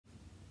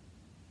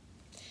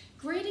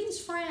Greetings,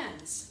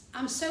 friends.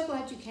 I'm so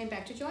glad you came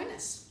back to join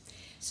us.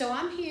 So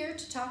I'm here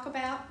to talk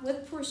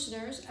with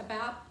parishioners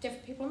about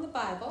different people in the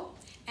Bible.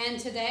 And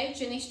today,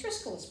 Janiece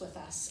Driscoll is with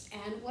us.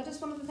 And what is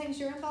one of the things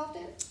you're involved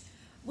in?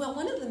 Well,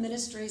 one of the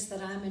ministries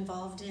that I'm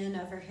involved in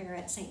over here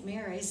at St.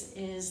 Mary's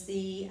is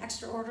the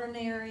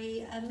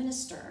extraordinary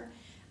minister.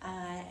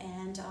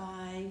 And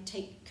I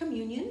take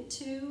communion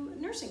to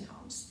nursing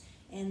homes.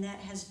 And that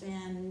has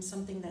been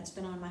something that's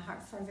been on my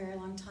heart for a very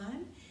long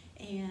time.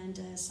 And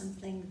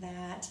something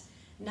that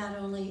not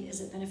only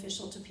is it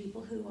beneficial to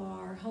people who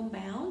are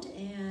homebound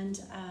and,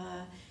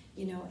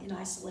 in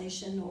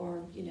isolation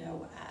or,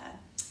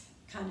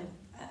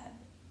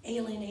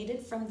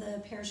 alienated from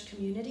the parish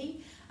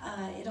community,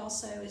 it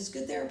also is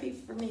good therapy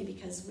for me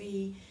because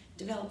we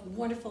develop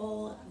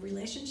wonderful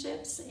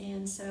relationships,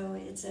 and so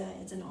it's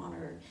an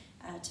honor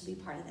to be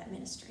part of that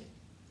ministry.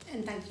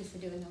 And thank you for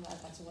doing all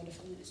that. That's a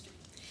wonderful ministry.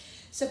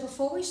 So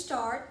before we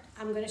start,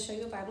 I'm going to show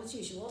you a Bible as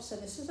usual. So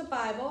this is a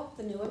Bible,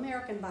 the New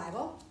American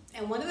Bible.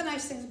 And one of the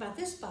nice things about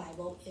this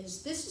Bible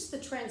is this is the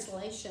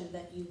translation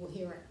that you will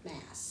hear at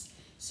Mass.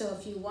 So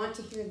if you want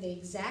to hear the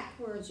exact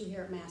words you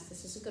hear at Mass,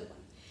 this is a good one.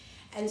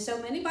 And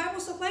so many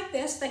Bibles look like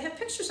this. They have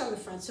pictures on the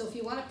front. So if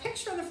you want a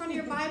picture on the front of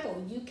your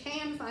Bible, you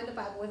can find a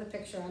Bible with a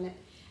picture on it.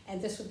 And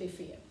this would be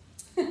for you.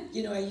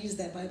 I use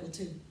that Bible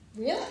too.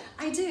 Really?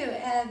 I do.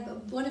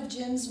 One of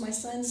Jim's, my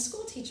son's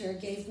school teacher,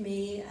 gave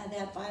me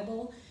that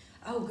Bible,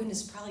 oh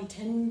goodness, probably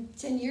 10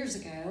 years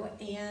ago.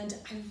 And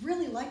I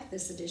really like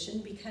this edition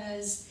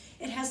because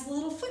it has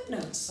little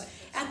footnotes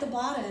at the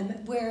bottom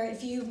where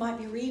if you might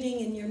be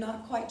reading and you're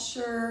not quite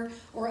sure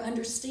or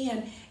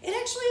understand, it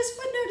actually is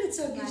footnoted,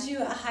 so it gives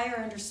you a higher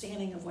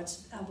understanding of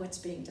what's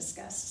being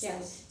discussed.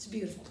 Yes. So it's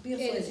beautiful,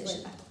 beautiful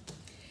edition.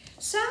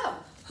 So,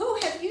 who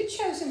have you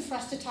chosen for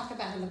us to talk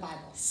about in the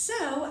Bible?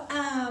 So,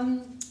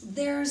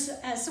 there's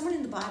someone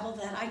in the Bible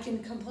that I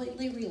can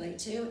completely relate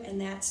to, and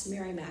that's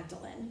Mary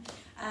Magdalene.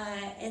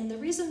 And the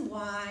reason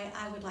why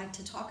I would like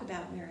to talk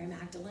about Mary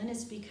Magdalene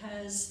is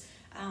because,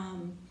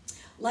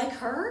 like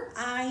her,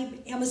 I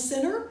am a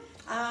sinner.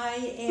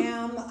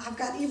 I've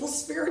got evil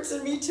spirits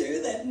in me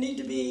too that need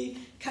to be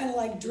kind of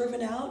like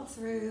driven out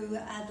through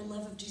the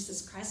love of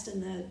Jesus Christ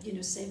and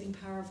the saving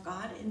power of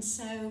God. And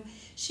so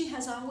she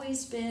has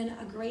always been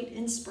a great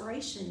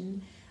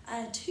inspiration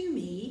to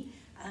me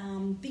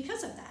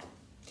because of that.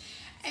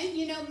 And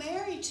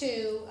Mary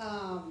too,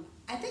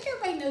 I think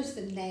everybody knows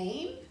the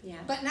name,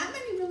 but not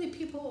many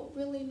people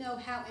really know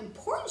how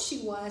important she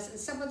was and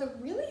some of the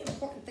really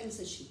important things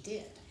that she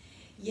did.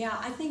 Yeah,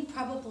 I think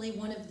probably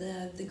one of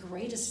the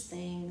greatest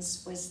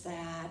things was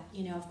that,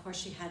 of course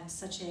she had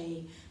such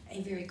a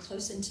very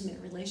close, intimate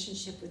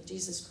relationship with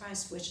Jesus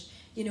Christ, which,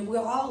 we're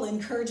all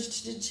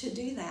encouraged to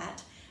do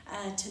that,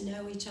 to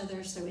know each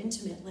other so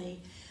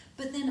intimately.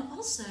 But then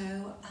also,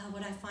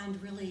 what I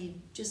find really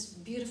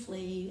just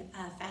beautifully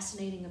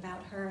fascinating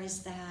about her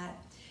is that,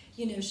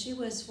 she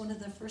was one of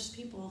the first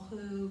people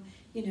who,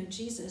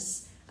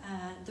 Jesus,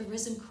 the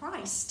risen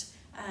Christ,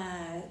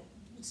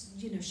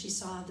 she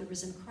saw the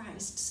risen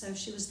Christ. So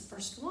she was the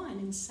first one.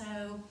 And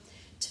so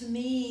to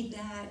me,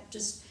 that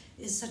just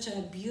is such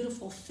a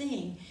beautiful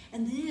thing.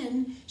 And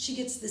then she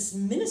gets this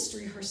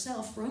ministry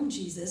herself from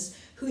Jesus,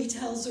 who he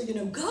tells her,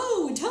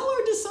 go, tell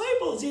our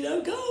disciples,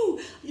 go,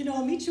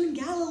 I'll meet you in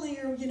Galilee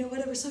or,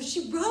 whatever. So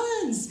she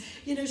runs,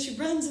 she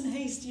runs in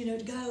haste,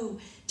 to go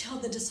tell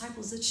the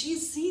disciples that she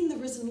has seen the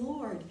risen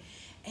Lord.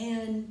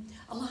 And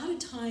a lot of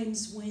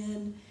times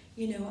when,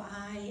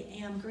 I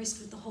am graced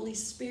with the Holy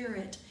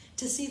Spirit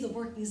to see the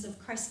workings of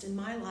Christ in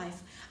my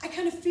life, I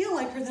kind of feel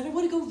like her, that I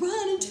want to go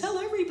run and tell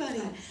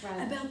everybody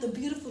about the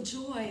beautiful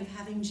joy of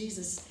having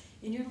Jesus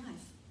in your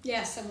life.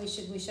 Yes, and we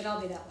should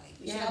all be that way.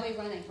 We should all be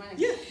running.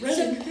 Yeah,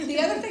 running. So the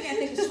other thing I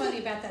think is funny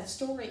about that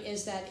story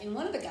is that in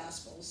one of the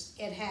Gospels,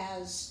 it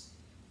has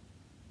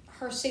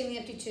her seeing the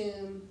empty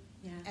tomb,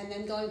 and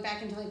then going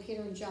back and telling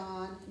Peter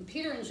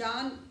and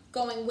John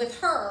going with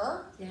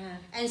her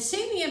and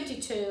seeing the empty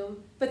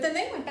tomb, but then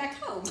they went back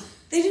home.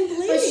 They didn't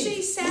believe. But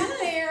she sat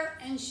there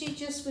and she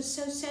just was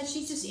so sad.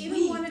 She just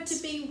even wanted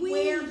to be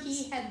where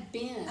he had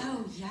been.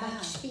 Oh, yeah.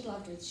 Like she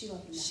loved her. She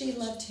loved him that much. She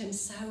loved him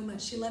so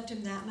much. She loved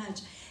him that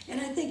much.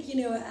 And I think,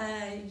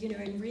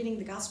 in reading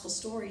the gospel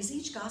stories,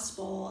 each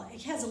gospel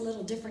has a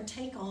little different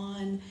take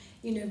on,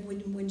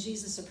 when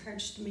Jesus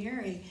approached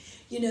Mary.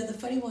 The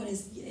funny one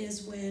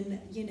is when,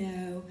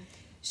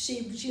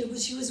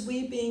 she was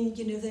weeping,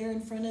 there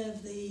in front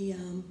of the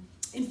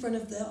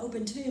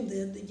open tomb,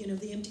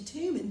 the empty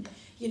tomb, and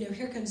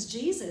here comes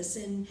Jesus,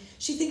 and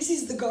she thinks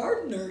he's the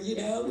gardener,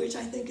 which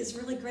I think is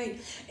really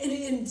great.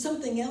 And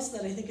something else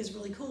that I think is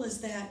really cool is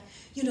that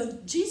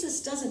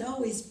Jesus doesn't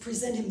always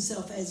present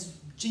himself as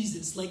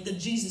Jesus, like the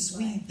Jesus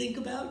we think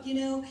about.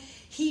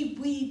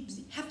 We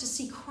have to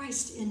see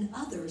Christ in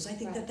others. I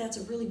think that's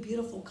a really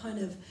beautiful kind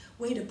of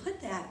way to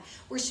put that,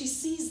 where she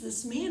sees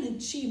this man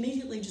and she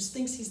immediately just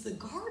thinks he's the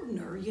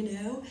gardener,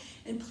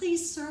 and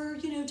please, sir,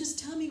 just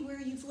tell me where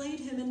you've laid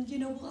him, and,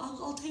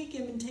 I'll take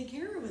him and take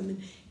care of him.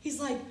 And he's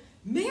like,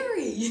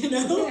 Mary, you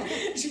know.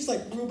 Yeah. She's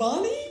like,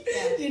 Rubani?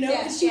 Yeah. You know,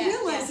 Yeah, and she yeah,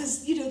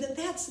 realizes, you know,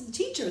 that's the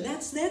teacher,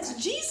 that's Right.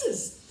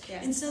 Jesus.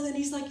 Yeah. And so then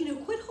he's like, you know,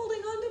 quit holding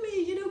on to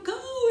me, you know, go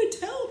and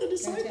tell the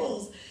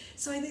disciples.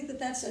 So I think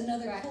that's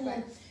another Right, cool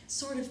right.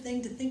 sort of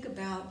thing to think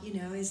about, you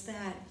know, is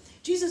that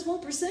Jesus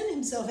won't present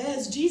himself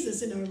as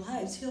Jesus in our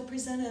lives. He'll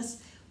present us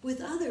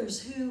with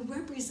others who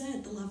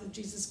represent the love of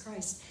Jesus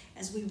Christ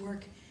as we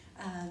work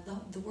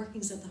the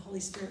workings of the Holy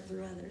Spirit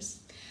through others.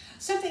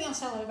 Something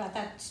else I love about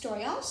that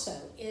story also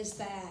is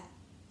that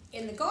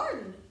in the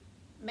garden,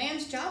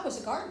 man's job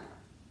was a gardener.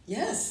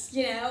 Yes.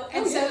 You know,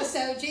 and Oh, yeah.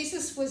 so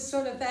Jesus was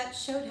sort of, that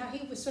showed how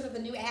he was sort of the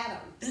new Adam.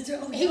 That's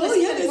right. He was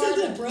yeah, the isn't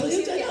gardener. that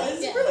brilliant? Yeah, I know,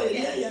 it's yeah, brilliant.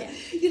 yeah, Yeah.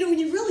 You know, when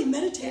you really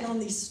meditate Yeah. on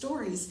these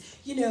stories,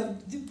 you know,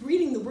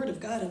 reading the Word of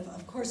God,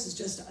 of course, is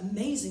just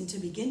amazing to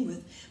begin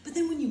with. But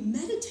then when you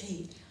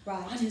meditate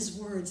Right. on His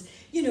words,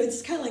 you know,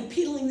 it's kind of like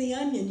peeling the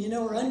onion, you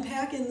know, or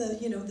unpacking the,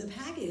 you know, the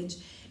package,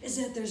 is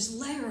that there's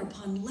layer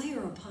upon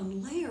layer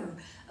upon layer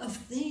of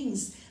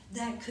things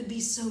that could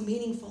be so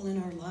meaningful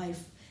in our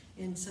life.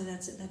 And so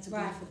that's a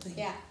Right. beautiful thing.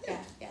 Yeah.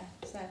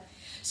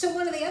 So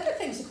one of the other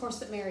things, of course,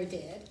 that Mary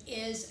did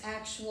is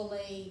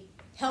actually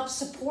help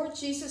support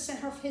Jesus and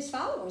his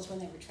followers when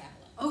they were traveling.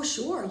 Oh,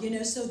 sure. You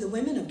know, so the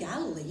women of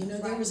Galilee, you know,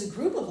 there Right. was a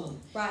group of them,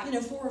 Right. you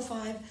know, 4 or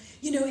 5,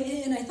 you know,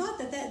 and I thought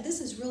that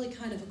this is really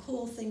kind of a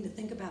cool thing to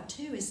think about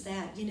too, is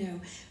that, you know,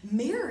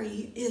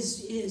 Mary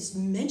is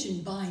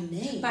mentioned by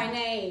name. By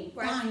name,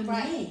 right,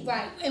 By name.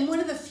 right. And one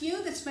of the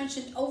few that's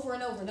mentioned over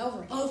and over and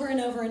over again. Over and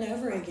over and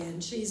over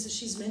again.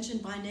 She's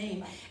mentioned by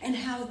name. Right. And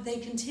how they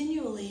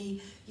continually,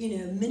 you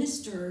know,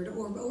 ministered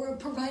or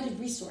provided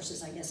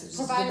resources, I guess. Is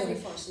Provided the-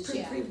 resources,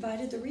 yeah.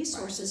 Provided the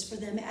resources for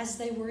them as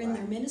they were in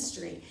their Right.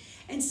 ministry.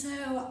 And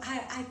so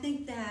I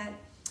think that,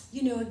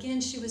 you know, again,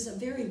 she was a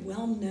very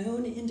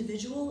well-known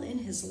individual in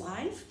his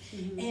life.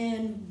 Mm-hmm.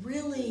 And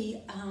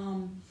really,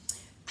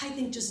 I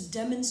think just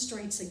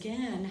demonstrates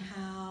again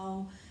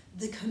how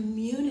the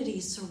community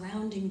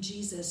surrounding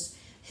Jesus,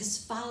 his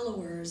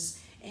followers,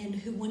 and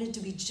who wanted to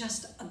be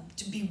just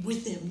to be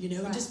with him, you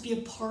know, Right. just be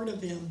a part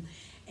of him.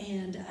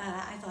 And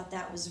I thought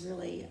that was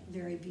really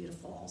very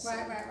beautiful also.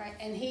 Right.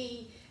 And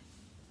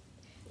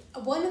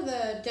one of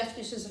the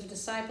definitions of a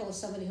disciple is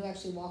somebody who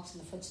actually walks in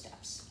the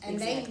footsteps. And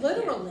Exactly, they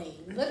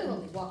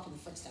literally walked in the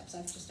footsteps.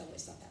 I've just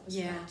always thought that was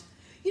Yeah. great.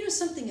 You know,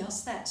 something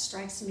else that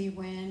strikes me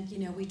when, you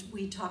know,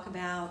 we talk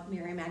about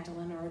Mary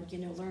Magdalene or, you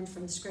know, learn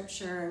from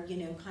Scripture, you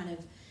know, kind of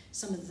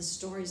some of the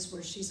stories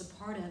where she's a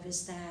part of,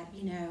 is that,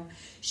 you know,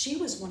 she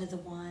was one of the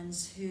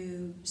ones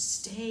who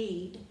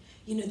stayed.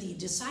 You know, the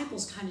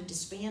disciples kind of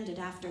disbanded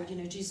after, you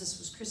know, Jesus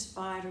was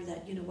crucified, or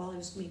that, you know, while he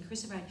was being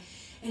crucified.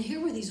 And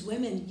here were these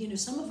women, you know,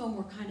 some of them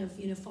were kind of,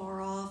 you know,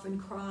 far off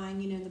and crying,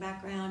 you know, in the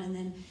background. And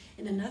then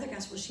in another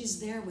gospel, she's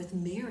there with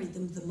Mary,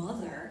 the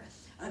mother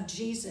of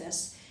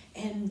Jesus.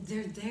 And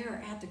they're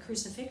there at the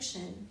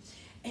crucifixion.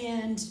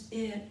 And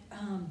it,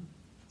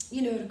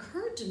 you know, it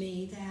occurred to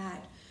me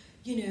that,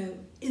 you know,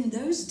 in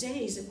those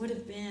days, it would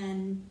have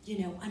been, you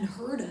know,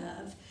 unheard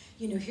of.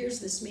 You know, here's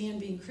this man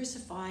being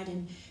crucified,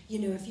 and, you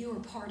know, if you were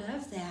part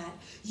of that,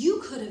 you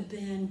could have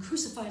been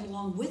crucified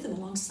along with him,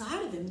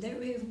 alongside of him.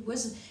 It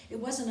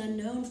wasn't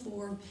unknown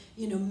for,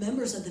 you know,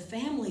 members of the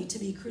family to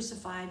be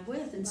crucified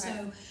with. And Right.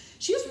 so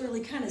she was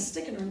really kind of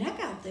sticking her neck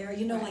out there,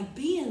 you know, Right. like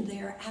being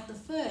there at the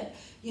foot,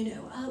 you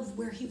know, of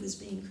where he was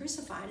being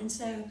crucified. And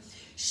so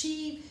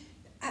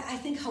I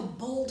think how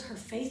bold her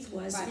faith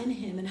was Right. in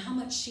him, and how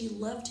much she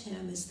loved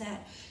him, is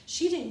that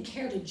she didn't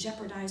care to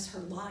jeopardize her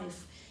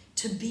life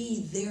to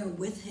be there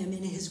with him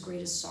in his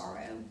greatest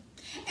sorrow.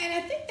 And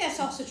I think that's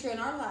also true in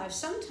our lives.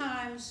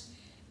 Sometimes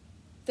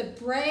the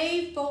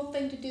brave, bold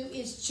thing to do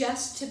is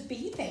just to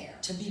be there.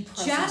 To be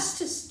present. Just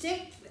to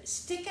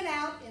stick it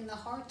out in the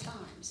hard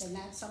times. And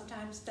that's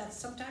sometimes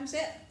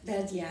it.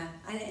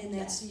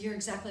 You're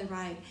exactly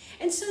right.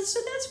 And so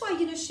that's why,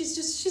 you know,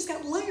 she's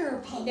got layer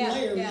upon Yeah,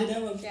 layer, yeah, you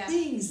know, of yeah.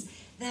 things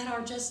that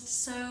are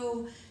just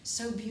so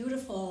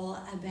beautiful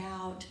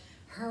about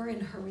her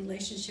and her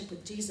relationship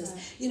with Jesus.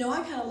 Right. You know,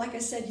 I kind of, like I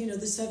said, you know,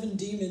 the 7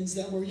 demons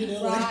that were, you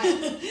know, Right.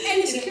 like, And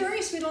it's you know,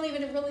 curious, we don't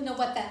even really know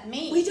what that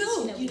means. we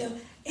don't, you know,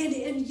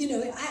 and you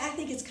know, I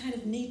think it's kind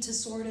of neat to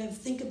sort of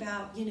think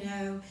about, you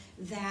know,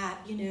 that,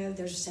 you know,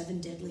 there's 7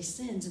 deadly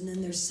sins, and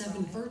then there's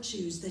 7 Right.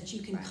 virtues that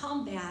you can Right.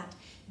 combat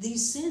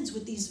these sins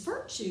with these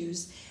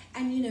virtues.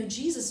 And, you know,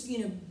 Jesus, you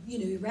know,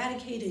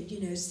 eradicated,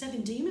 you know,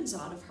 7 demons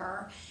out of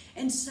her.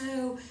 And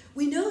so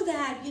we know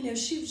that, you know,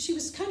 she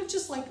was kind of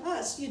just like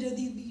us, you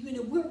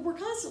know, we're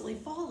constantly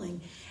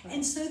falling. Right.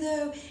 And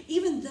so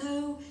even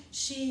though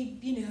she,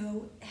 you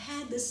know,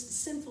 had this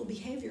sinful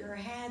behavior, or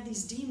had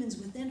these demons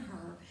within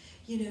her,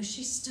 you know,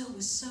 she still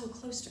was so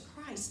close to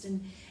Christ.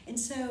 And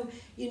so,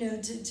 you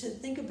know, to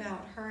think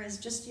about her as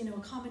just, you know, a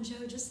common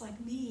Joe just like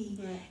me,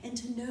 Right. and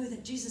to know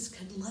that Jesus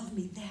could love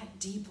me that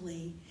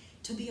deeply,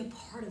 to be a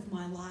part of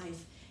my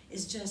life,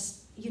 is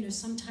just, you know,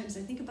 sometimes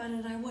I think about it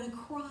and I want to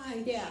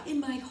cry Yeah. in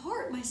my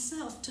heart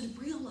myself, to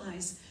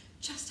realize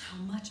just how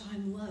much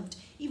I'm loved.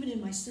 Even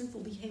in my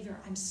sinful behavior,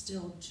 I'm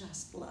still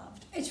just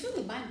loved. It's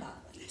really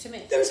mind-boggling to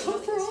me. There's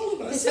hope for all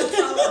of us. There's hope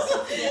for all of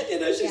us. Yeah. You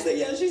know,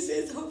 she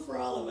says hope for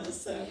all of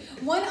us. So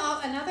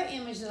another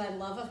image that I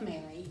love of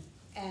Mary,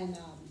 and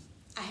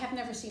I have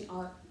never seen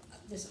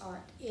this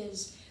art,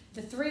 is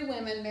the three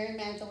women, Mary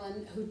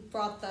Magdalene, who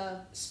brought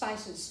the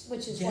spices,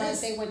 which is why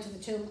they went to the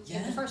tomb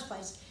in the first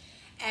place,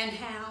 and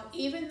how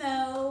even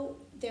though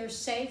their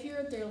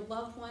Savior, their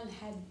loved one,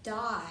 had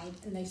died,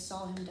 and they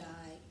saw him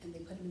die, and they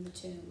put him in the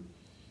tomb,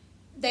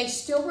 they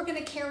still were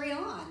going to carry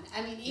on.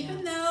 I mean,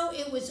 even though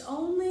it was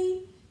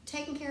only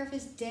taking care of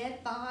his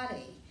dead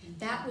body,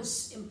 that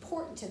was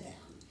important to them.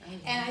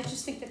 And I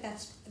just think that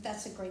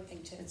that's a great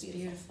thing too. It's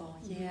beautiful.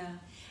 Yeah.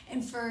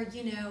 And for,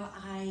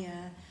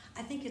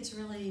 I think it's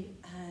really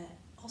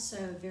also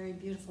very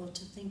beautiful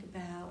to think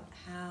about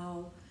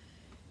how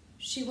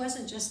she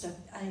wasn't just a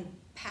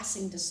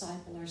passing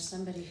disciple or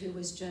somebody who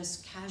was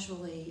just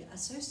casually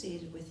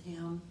associated with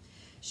him.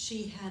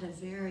 She had a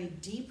very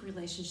deep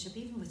relationship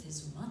even with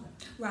his mother.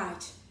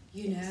 Right.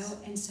 You know,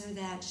 and so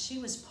that she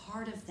was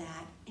part of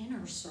that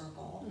inner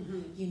circle,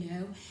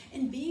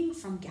 and being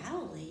from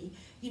Galilee,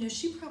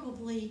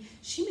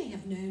 she may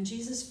have known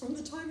Jesus from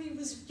the time he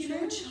was, a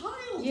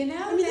child. I mean,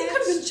 they could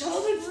have been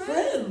childhood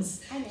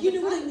friends. You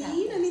know what I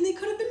mean? I mean, they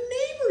could have been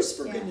neighbors,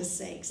 for goodness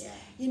sakes.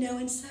 Yeah.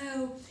 And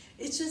so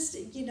it's just,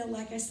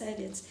 like I said,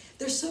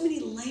 there's so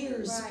many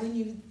layers when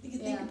you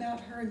think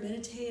about her and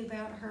meditate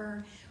about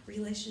her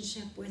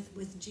relationship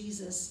with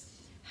Jesus,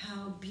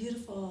 how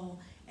beautiful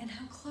and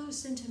how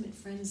close, intimate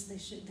friends they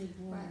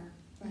were.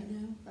 Right.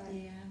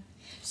 Yeah.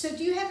 So,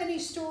 do you have any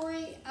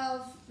story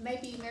of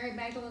maybe Mary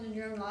Magdalene in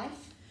your own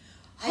life?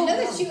 I know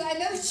that you have.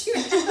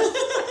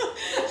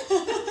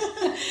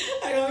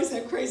 I always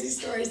have crazy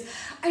stories.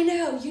 I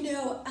know.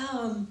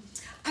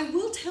 I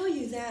will tell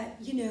you that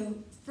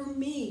for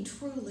me,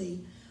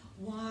 truly,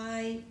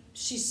 why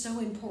she's so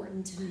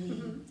important to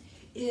me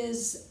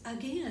is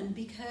again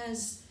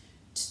because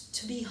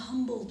to be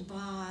humbled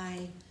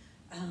by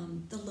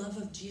the love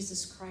of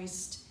Jesus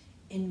Christ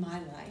in my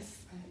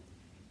life,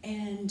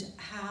 and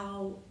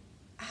how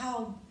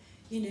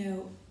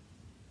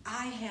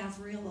I have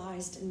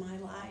realized in my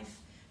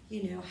life,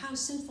 how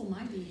sinful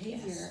my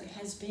behavior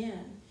has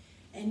been,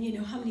 and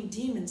how many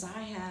demons I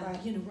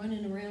have,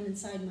 running around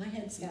inside my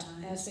head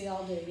sometimes. As we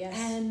all do, yes.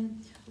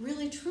 And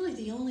really, truly,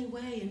 the only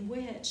way in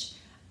which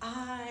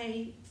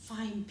I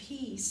find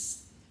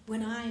peace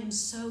when I am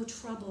so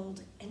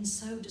troubled and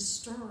so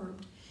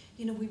disturbed.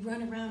 We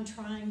run around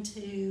trying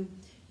to,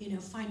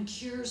 find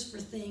cures for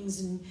things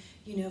and,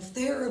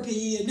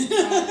 therapy and,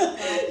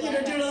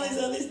 doing all these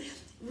other things.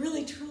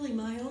 Really, truly,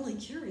 my only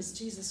cure is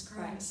Jesus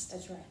Christ. Right.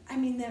 That's right. I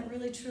mean, that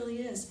really,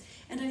 truly is.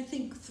 And I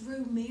think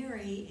through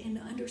Mary and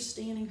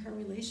understanding her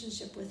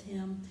relationship with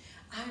him,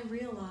 I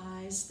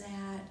realized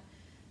that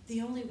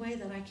the only way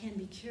that I can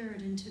be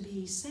cured and to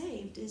be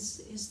saved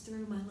is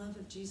through my love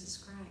of Jesus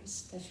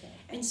Christ. That's right.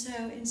 And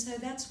so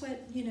that's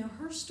what,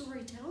 her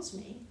story tells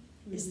me.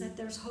 Is that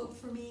there's hope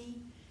for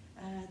me,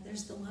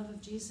 there's the love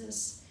of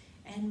Jesus,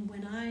 and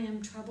when I am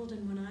troubled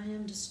and when I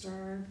am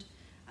disturbed,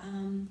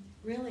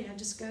 really I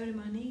just go to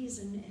my knees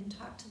and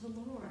talk to the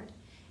Lord,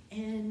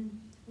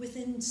 and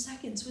within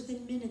seconds,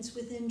 within minutes,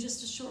 within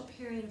just a short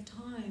period of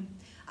time,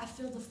 I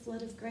feel the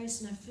flood of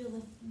grace and I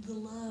feel the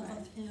love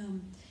of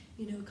him,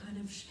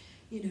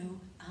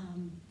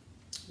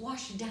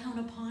 wash down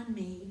upon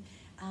me.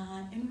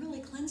 And really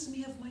cleanse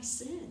me of my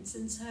sins.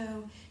 And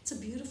so it's a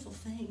beautiful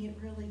thing. It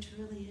really,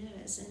 truly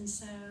is. And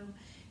so,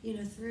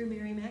 through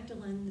Mary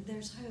Magdalene,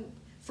 there's hope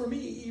for me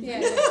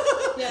even.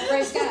 Yeah,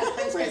 praise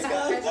God. Praise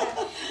God.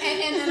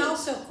 And then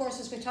also, of course,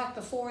 as we talked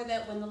before,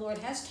 that when the Lord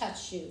has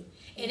touched you,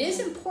 it is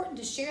important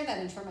to share that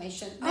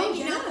information.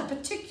 Maybe not the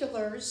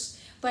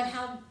particulars, but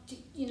how,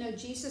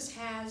 Jesus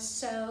has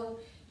so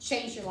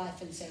changed your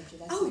life and saved you.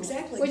 That's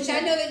exactly. Which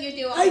I know that you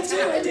do all the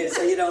time. I do.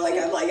 So,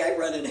 I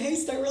run in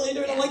haste. I really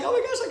do. And I'm like, oh my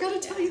gosh, I got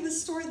to tell you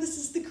this story. This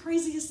is the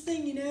craziest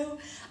thing,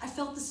 I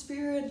felt the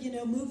Spirit,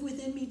 move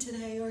within me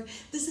today. Or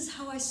this is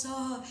how I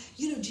saw,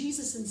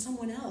 Jesus in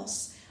someone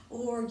else.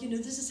 Or,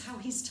 this is how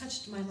he's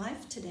touched my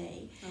life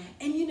today. Right.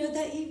 And,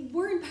 that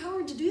we're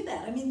empowered to do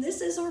that. I mean,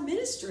 this is our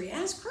ministry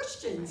as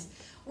Christians.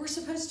 Right. We're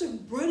supposed to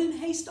run in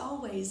haste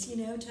always,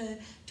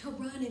 to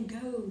run and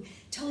go,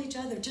 tell each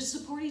other, to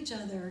support each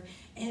other,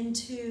 and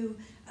to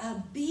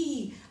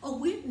be a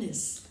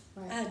witness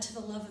to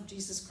the love of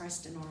Jesus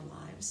Christ in our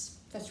lives.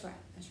 That's right.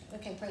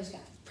 Okay, praise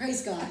God.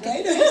 Praise God,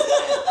 right?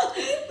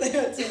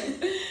 That's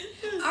it.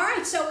 All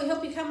right, so we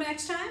hope you come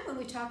next time when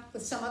we talk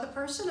with some other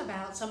person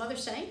about some other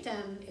saint,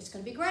 and it's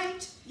going to be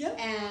great. Yep.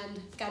 And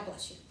God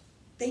bless you.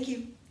 Thank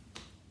you.